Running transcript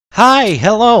Hi,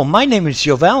 hello, my name is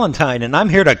Joe Valentine, and I'm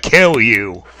here to kill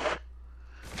you.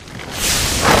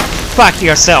 Fuck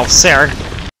yourself, sir.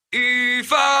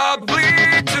 If I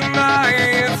bleed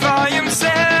tonight, if I am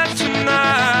sad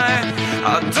tonight,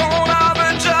 I don't have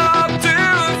a job to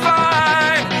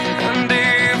find. And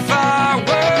if I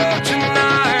work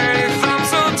tonight, if I'm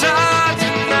so tired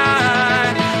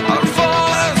tonight, I'll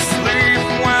fall asleep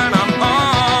when I'm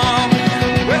home,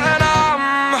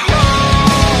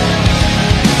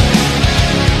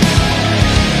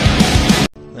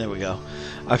 There we go.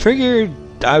 I figured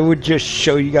I would just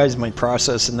show you guys my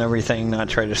process and everything, not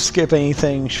try to skip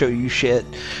anything, show you shit.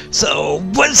 So,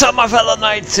 what's up, my fellow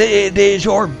knights? It is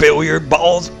your Billiard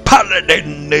Balls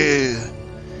Paladin.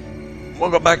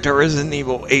 Welcome back to Resident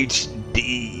Evil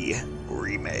HD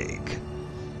Remake.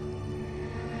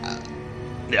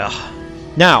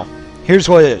 Now, here's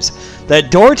what it is. That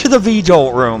door to the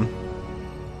V-Jolt room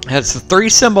has the three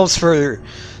symbols for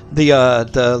the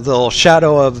little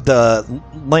shadow of the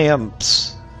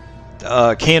lamps.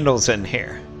 Candles in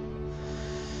here,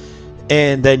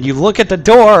 and then you look at the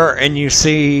door and you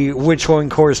see which one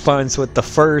corresponds with the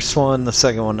first one, the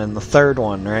second one, and the third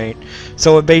one, right?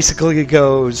 So it basically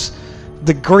goes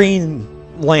the green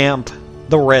lamp,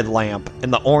 the red lamp,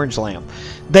 and the orange lamp.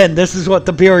 Then this is what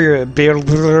the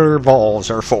billiard balls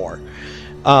are for.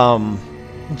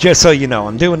 Just so you know,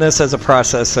 I'm doing this as a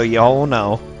process so you all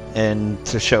know, and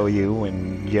to show you,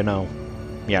 and you know.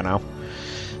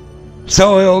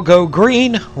 So it'll go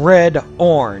green, red,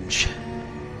 orange.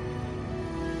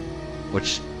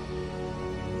 Which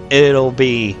it'll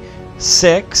be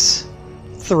 6,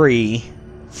 3,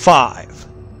 5.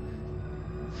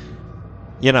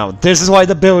 You know, this is why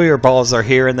the billiard balls are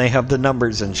here and they have the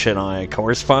numbers and shit on it. It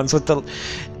corresponds with the...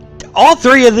 All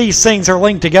three of these things are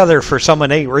linked together for some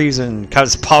innate reason,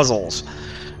 because puzzles.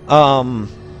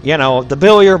 You know, the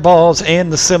billiard balls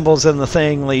and the symbols in the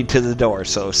thing lead to the door.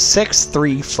 So 6,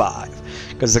 3, 5.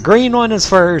 Because the green one is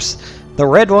first, the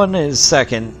red one is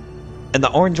second, and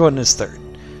the orange one is third.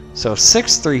 So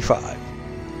 6, 3, 5.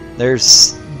 There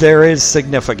is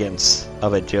significance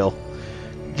of it, Jill.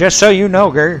 Just so you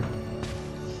know, girl.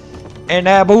 And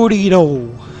that burrito.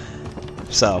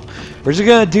 So, we're just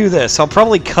gonna do this. I'll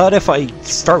probably cut if I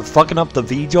start fucking up the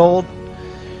V-Jolt.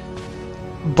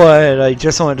 But I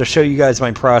just wanted to show you guys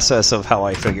my process of how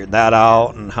I figured that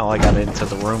out and how I got into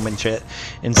the room and shit.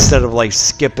 Instead of like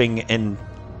skipping and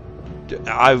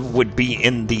I would be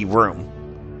in the room.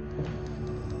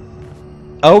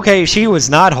 Okay, she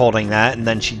was not holding that and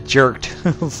then she jerked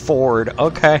forward.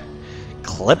 Okay.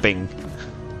 Clipping.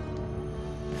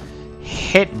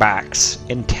 Hitbox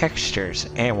and textures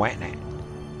and whatnot.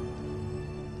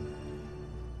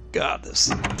 God,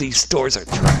 these doors are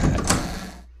trash.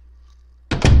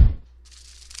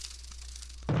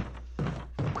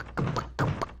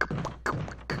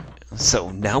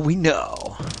 So now we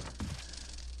know.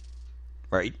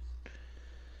 Right?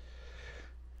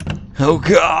 Oh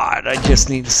god, I just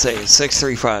need to say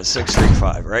 635,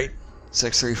 635, right?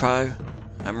 635?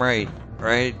 I'm right,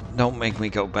 right? Don't make me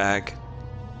go back.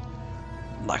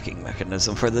 Locking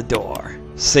mechanism for the door.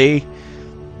 See?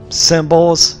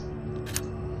 Symbols.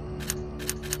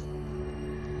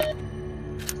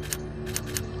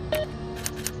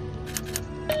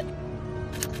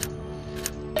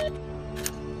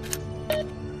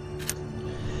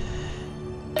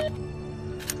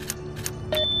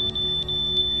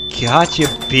 Gotcha,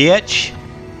 bitch!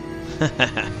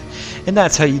 And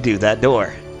that's how you do that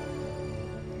door.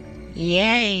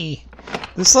 Yay!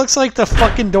 This looks like the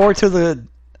fucking door to the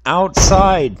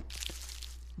outside.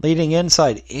 Leading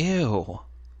inside. Ew.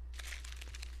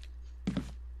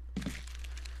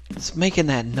 It's making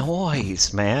that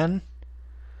noise, man.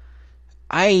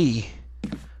 I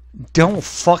don't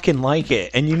fucking like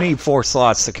it. And you need 4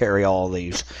 slots to carry all of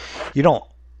these. You don't...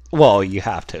 Well, you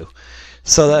have to.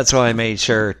 So that's why I made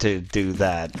sure to do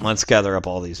that. Let's gather up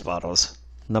all these bottles.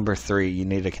 Number 3, you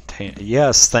need a container.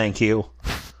 Yes, thank you.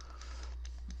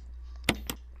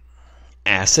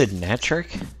 Acid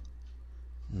nitric?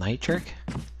 Nitric?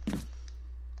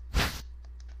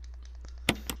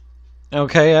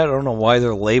 Okay, I don't know why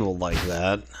they're labeled like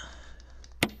that.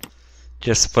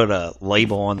 Just put a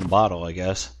label on the bottle, I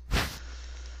guess.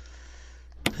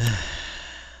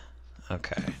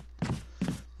 Okay.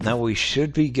 Now we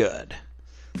should be good.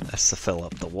 That's to fill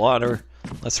up the water.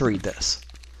 Let's read this.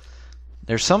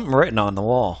 There's something written on the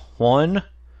wall. 1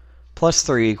 plus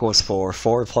 3 equals 4.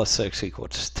 4 plus 6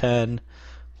 equals 10.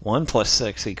 1 plus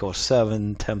 6 equals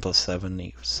 7. 10 plus 7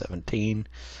 equals 17.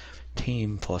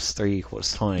 17 plus 3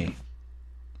 equals 20.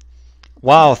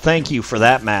 Wow, thank you for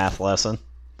that math lesson.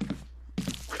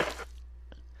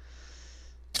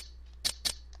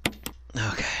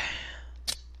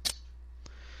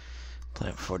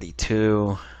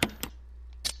 42.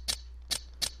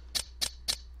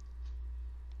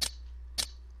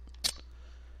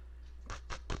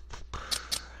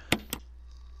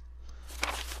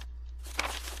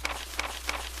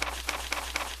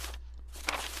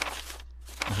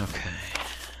 Okay.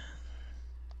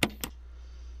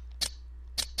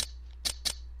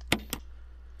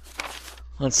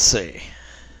 Let's see.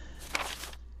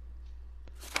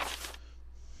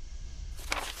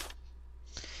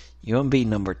 UMB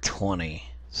number 20,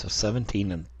 so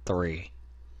 17 and 3.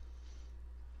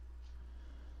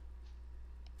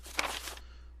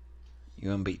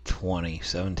 UMB 20,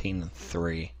 17 and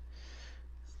 3.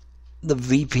 The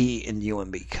VP in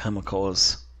UMB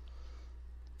chemicals.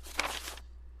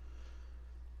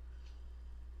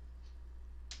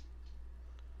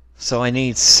 So I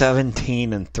need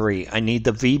 17 and 3. I need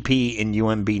the VP in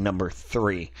UMB number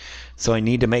 3. So I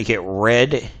need to make it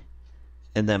red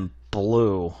and then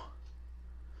blue.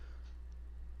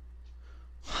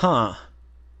 Huh.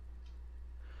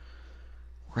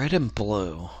 Red and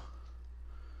blue.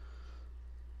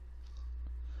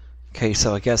 Okay,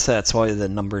 so I guess that's why the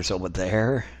number's over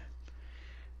there.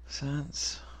 So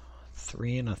that's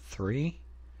 3 and a 3.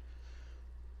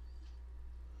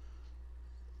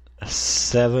 A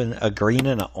 7, a green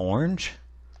and an orange?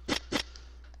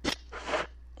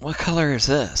 What color is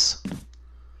this?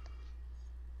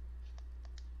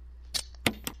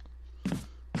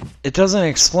 It doesn't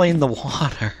explain the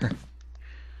water.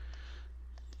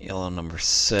 Yellow number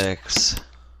 6.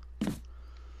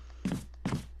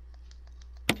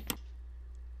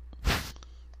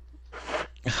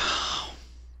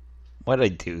 Why'd I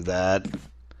do that?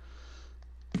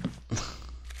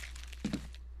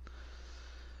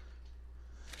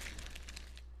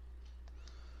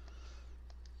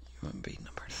 UMB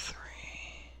number 3.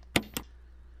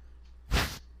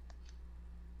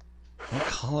 What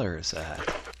color is that?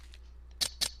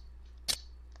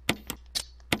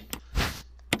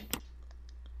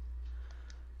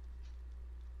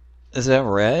 Is that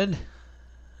red?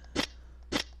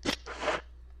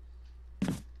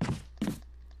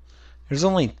 There's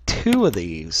only 2 of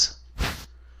these.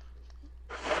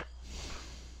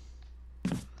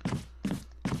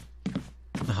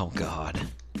 Oh, God.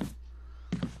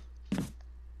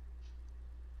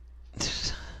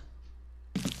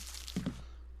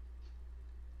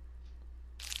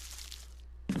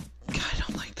 God, I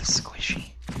don't like the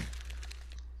squishy.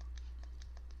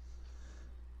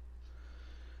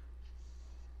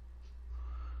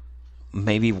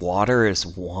 Maybe water is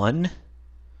 1?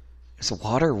 Is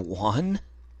water 1?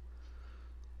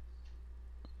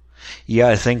 Yeah,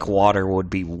 I think water would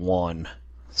be 1.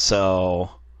 So,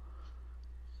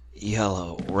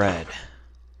 yellow, red.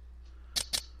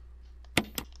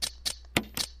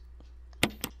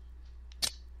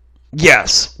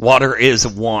 Yes, water is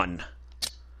 1.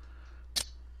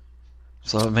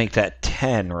 So I'll make that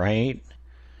 10, right?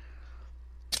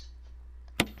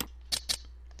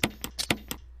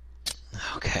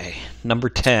 Okay, number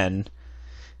 10.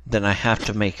 Then I have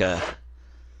to make a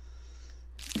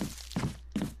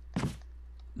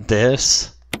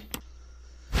this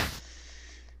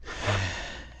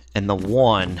and the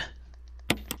 1.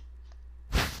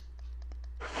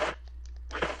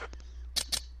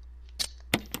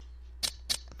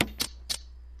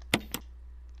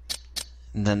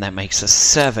 And then that makes a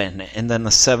 7, and then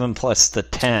the 7 plus the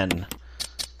 10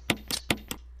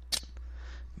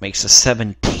 makes a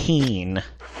 17.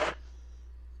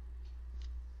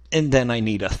 And then I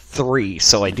need a 3,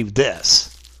 so I do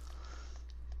this.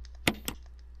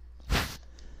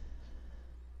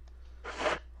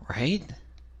 Right?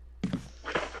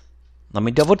 Let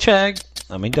me double check.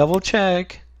 Let me double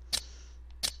check.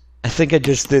 I think I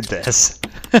just did this.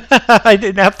 I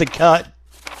didn't have to cut.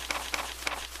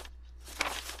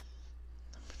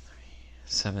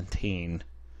 17.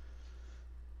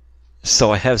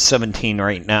 So I have 17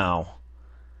 right now.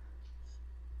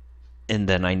 And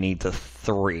then I need the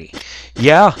 3.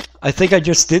 Yeah, I think I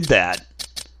just did that.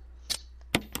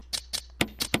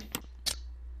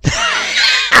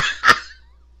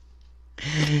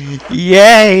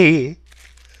 Yay!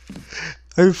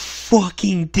 I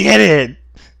fucking did it!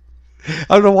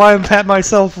 I don't know why I'm patting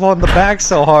myself on the back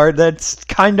so hard. That's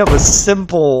kind of a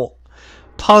simple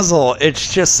puzzle.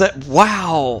 It's just that,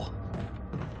 wow!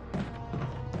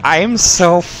 I am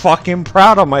so fucking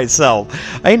proud of myself.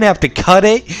 I didn't have to cut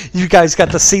it. You guys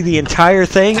got to see the entire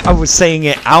thing. I was saying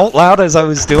it out loud as I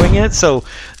was doing it, so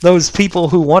those people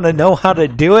who want to know how to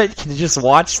do it can just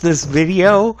watch this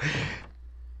video.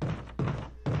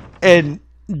 And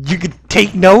you could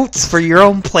take notes for your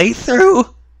own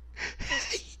playthrough.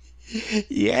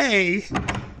 Yay.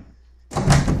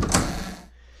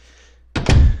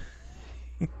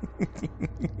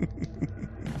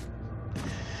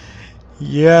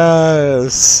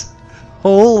 Yes.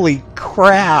 Holy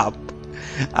crap.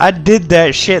 I did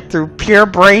that shit through pure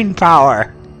brain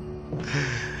power.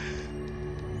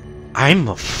 I'm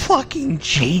a fucking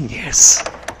genius.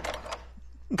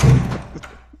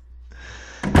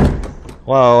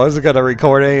 Well, I wasn't gonna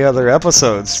record any other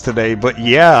episodes today, but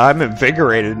yeah, I'm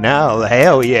invigorated now.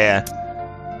 Hell yeah.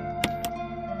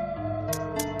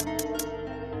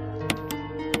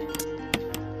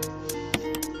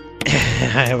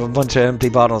 I have a bunch of empty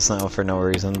bottles now for no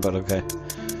reason, but okay.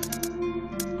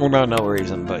 Well, not no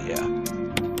reason, but yeah.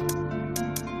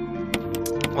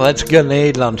 Let's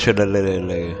grenade launcher.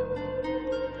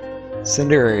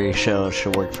 Incendiary shell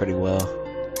should work pretty well.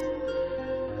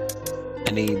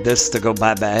 I need this to go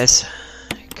bye-byes,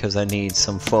 because I need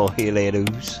some full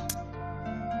healers.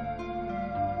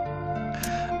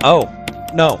 Oh,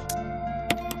 no.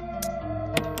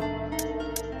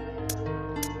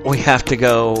 We have to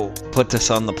go put this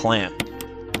on the plant.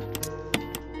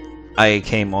 I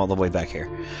came all the way back here.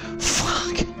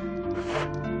 Fuck.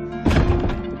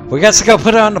 We got to go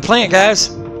put it on the plant, guys.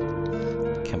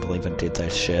 Can't believe I did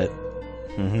that shit.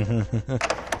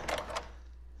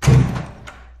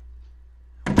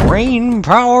 Brain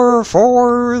power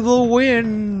for the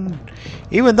win.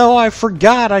 Even though I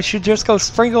forgot, I should just go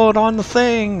sprinkle it on the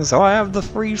thing, so I have the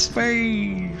free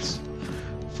space.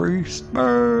 Free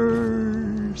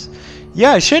space.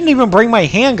 Yeah, I shouldn't even bring my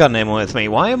handgun in with me.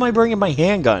 Why am I bringing my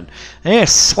handgun?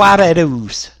 Swat at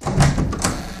ooze.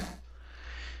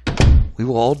 We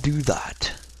will all do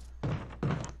that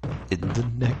in the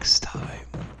next time.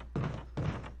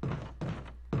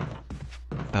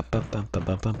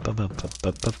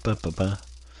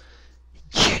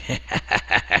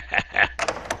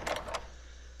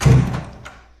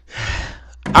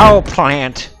 Oh,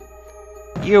 plant,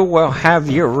 you will have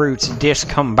your roots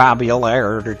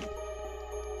discombobulated.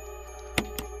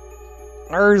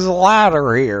 There's a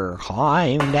ladder here.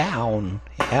 Climb down.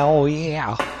 Hell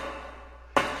yeah.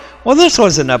 Well, this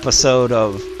was an episode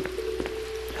of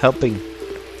helping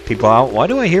people out. Why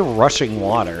do I hear rushing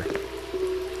water?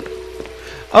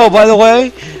 Oh, by the way,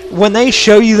 when they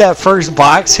show you that first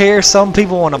box here, some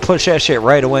people want to push that shit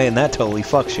right away, and that totally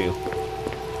fucks you.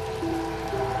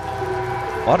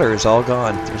 Water is all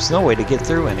gone. There's no way to get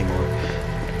through anymore.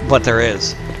 But there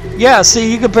is. Yeah, see,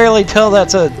 you can barely tell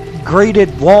that's a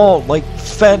graded wall, like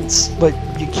fence, but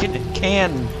you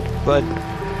can, but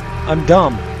I'm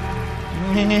dumb.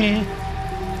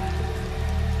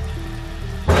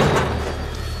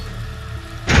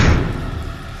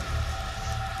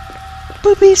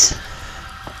 Boobies.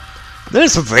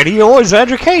 This video is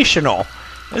educational.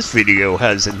 This video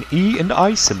has an E and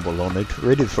I symbol on it,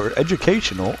 rated for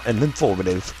educational and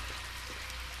informative.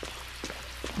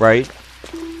 Right?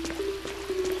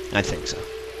 I think so.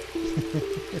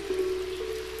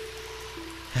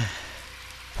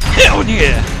 Hell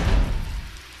yeah!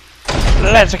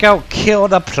 Let's go kill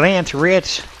the plant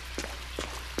rich.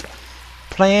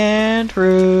 Plant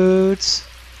roots.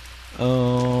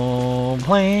 Oh,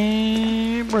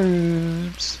 plant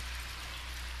roots.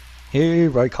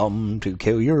 Here I come to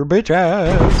kill your bitch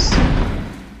ass.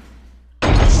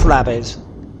 Flabbies.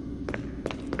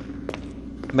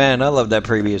 Man, I love that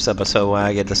previous episode when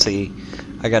I got to see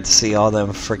all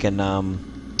them freaking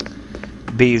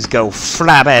bees go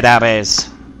flabby-dabbies.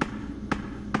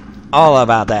 All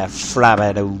about that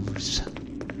flabby-doos.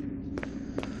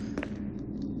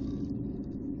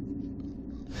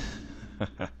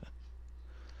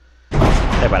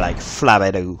 They were like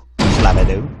flabby-doo,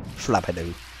 flabby-doo,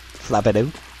 flabby-doo,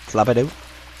 flabby-doo, flabby-doo,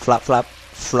 flap flap,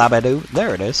 flabby-doo.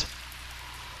 There it is.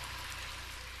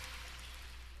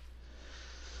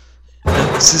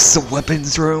 Is this the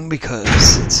weapons room?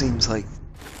 Because it seems like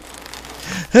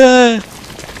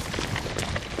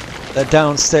that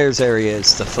downstairs area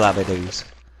is the flabby-doos.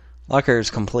 Locker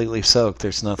is completely soaked.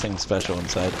 There's nothing special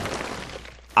inside.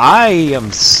 I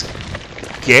am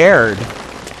scared.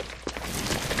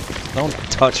 Don't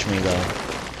touch me though.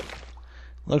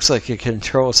 Looks like a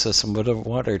control system with a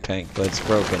water tank, but it's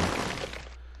broken.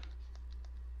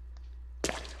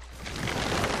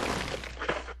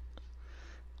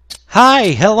 Hi,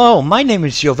 hello, my name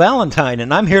is Joe Valentine,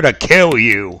 and I'm here to kill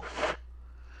you.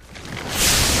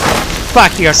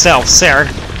 Fuck yourself, sir.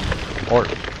 Or,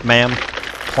 ma'am.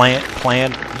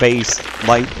 Plant-based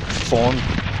life form.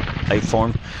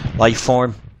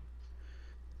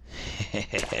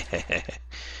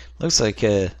 Looks like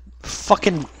a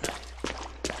fucking...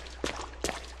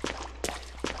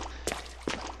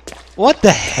 What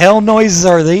the hell noises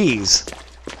are these?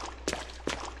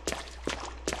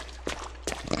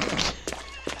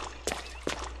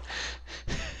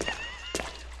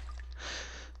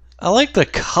 I like the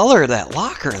color of that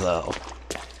locker, though.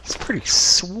 It's pretty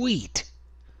sweet.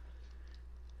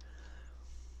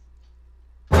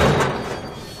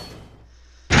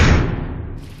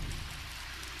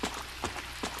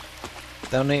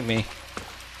 Don't eat me.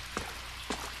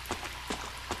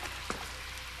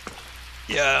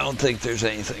 Yeah, I don't think there's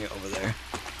anything over there.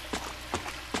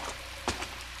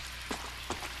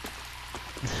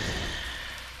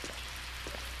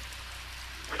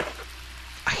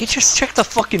 I can just check the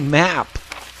fucking map.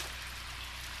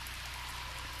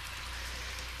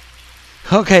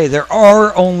 Okay, there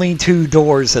are only 2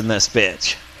 doors in this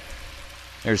bitch.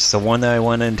 There's the one that I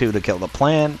went into to kill the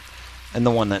plant, and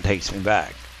the one that takes me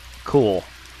back. Cool.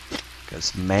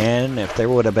 Because, man, if there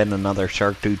would have been another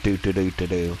shark do,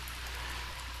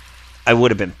 I would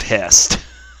have been pissed.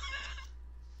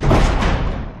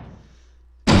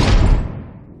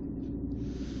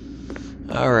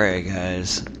 Alright,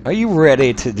 guys. Are you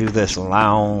ready to do this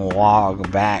long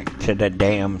walk back to the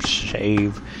damn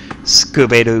shave?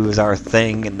 Scooby-Doo is our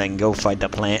thing, and then go fight the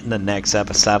plant in the next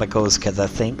episodicals, because I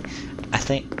think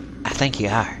you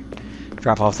are.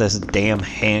 Drop off this damn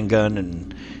handgun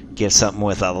and get something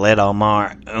with a little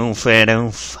more oomph and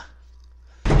oomph.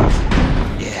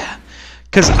 Yeah.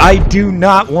 Because I do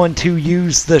not want to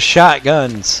use the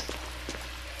shotguns.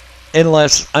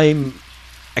 Unless I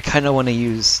kind of want to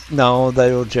use... No,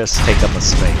 they'll just take up a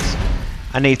space.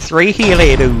 I need 3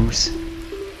 heal-a-doos.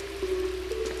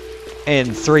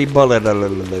 And 3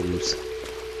 bullet-a-loos.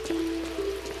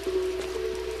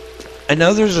 I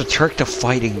know there's a trick to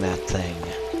fighting that thing.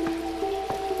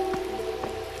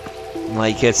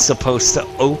 Like, it's supposed to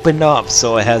open up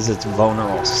so it has its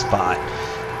vulnerable spot.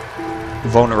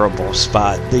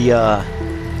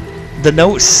 The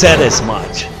note said as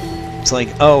much. It's like,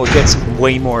 oh, it gets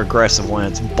way more aggressive when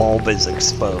its bulb is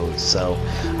exposed. So,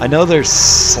 I know there's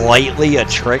slightly a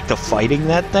trick to fighting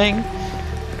that thing.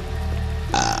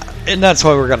 And that's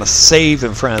why we're going to save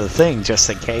in front of the thing, just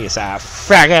in case I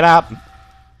fuck it up.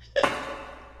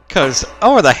 Because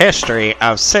over the history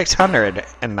of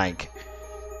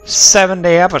 670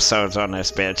 episodes on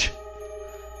this bitch.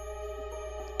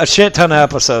 A shit ton of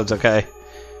episodes, okay?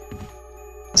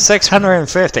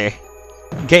 650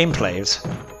 gameplays.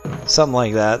 Something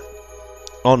like that.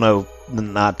 Oh no,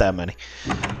 not that many.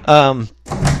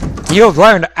 You've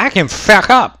learned I can fuck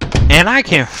up. And I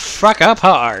can fuck up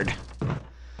hard.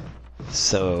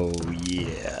 So,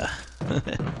 yeah.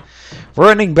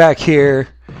 Running back here.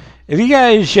 If you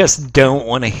guys just don't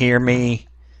want to hear me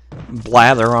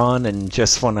blather on and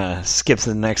just want to skip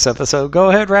to the next episode, go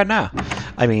ahead right now.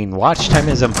 I mean, watch time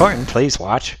is important. Please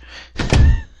watch.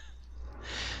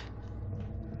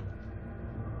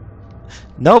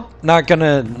 Nope, not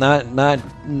gonna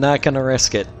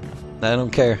risk it. I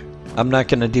don't care. I'm not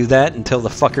gonna do that until the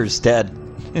fucker's dead.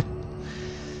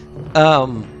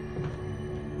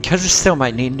 Because it still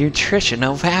might need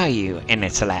nutritional value in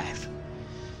its life.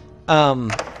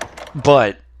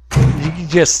 But you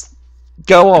just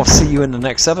go. I'll see you in the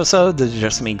next episode. This is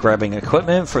just me grabbing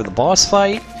equipment for the boss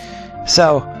fight.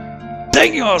 So,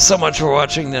 thank you all so much for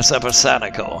watching this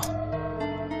episodical.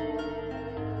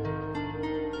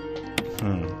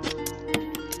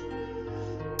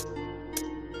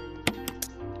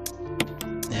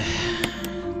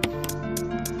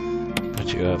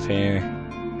 Put you up here.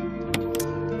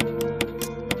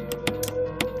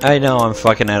 I know I'm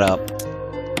fucking it up.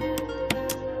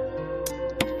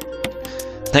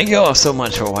 Thank you all so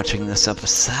much for watching this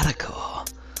episodical.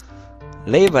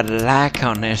 Leave a like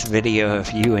on this video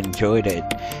if you enjoyed it.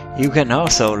 You can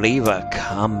also leave a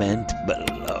comment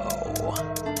below.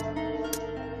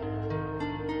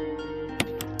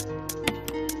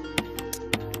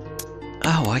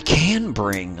 Oh, I can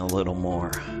bring a little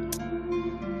more.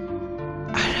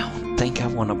 I don't think I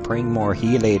want to bring more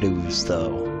heal-a-doos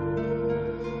though.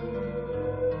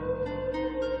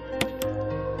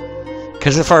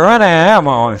 Because if I run out of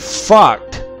ammo, I'm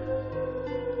fucked.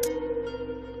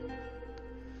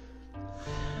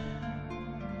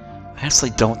 I honestly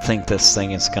don't think this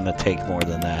thing is going to take more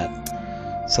than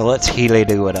that. So let's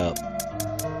heal-a-do it up.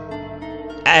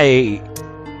 I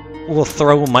will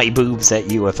throw my boobs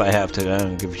at you if I have to. I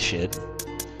don't give a shit.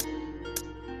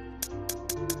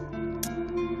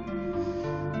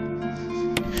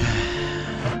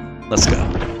 Let's go.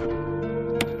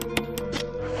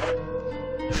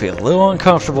 I feel a little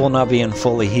uncomfortable not being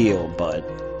fully healed, but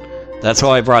that's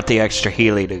why I brought the extra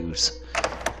heal-a-doos.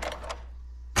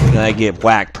 And I get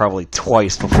whacked probably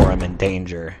twice before I'm in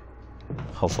danger.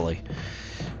 Hopefully.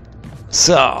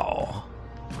 So,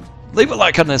 leave a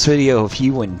like on this video if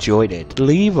you enjoyed it.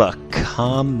 Leave a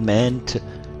comment,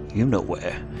 you know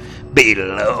where,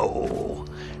 below.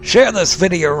 Share this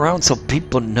video around so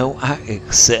people know I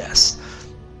exist.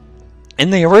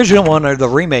 In the original one or the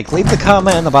remake, leave the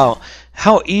comment about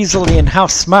how easily and how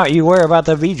smart you were about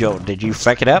the V-Jolt. Did you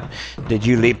fuck it up? Did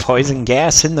you leave poison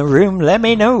gas in the room? Let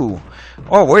me know.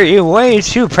 Or were you way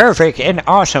too perfect and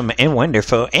awesome and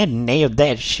wonderful and nailed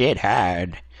that shit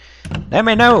hard? Let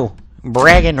me know.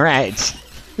 Bragging rights.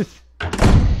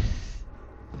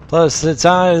 Plus,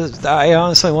 I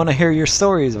honestly want to hear your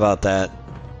stories about that.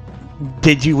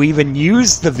 Did you even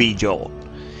use the V-Jolt?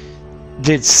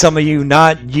 Did some of you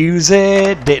not use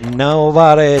it? Didn't know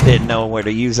about it? Didn't know where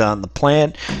to use it on the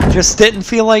plant? Just didn't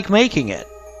feel like making it?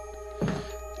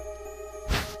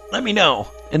 Let me know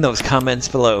in those comments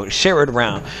below. Share it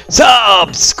around.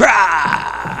 Subscribe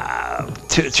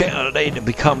to the channel today to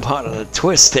become part of the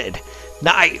Twisted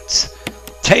Knights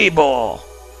table.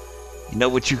 You know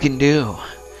what you can do?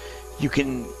 You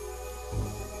can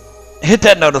hit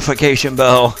that notification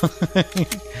bell.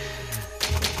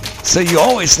 So you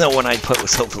always know when I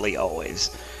post, hopefully always.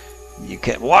 You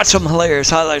can watch some hilarious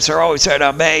highlights are always there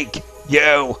to make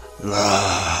you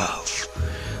laugh.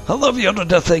 I love you all to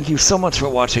death. Thank you so much for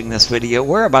watching this video.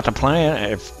 We're about to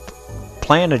plan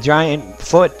a giant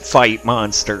foot fight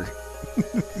monster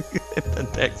in the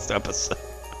next episode.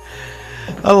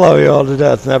 I love you all to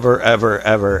death. Never, ever,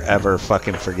 ever, ever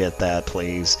fucking forget that,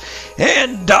 please.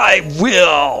 And I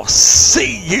will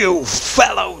see you,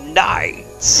 fellow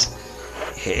knights,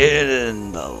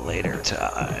 in the later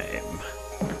time.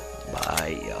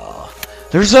 Bye, y'all.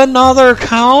 There's another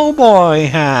cowboy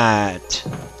hat.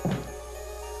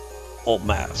 Old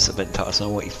maps have been tossed in a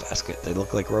wastebasket. They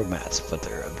look like road mats, but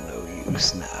they're of no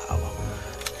use now.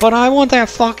 But I want that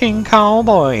fucking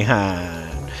cowboy hat.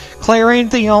 Claire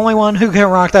ain't the only one who can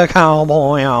rock the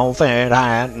cowboy outfit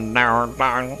hat.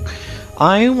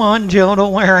 I want Jill to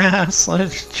wear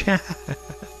assless chat.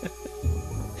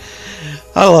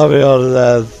 I love you all to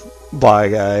death. Bye,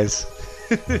 guys.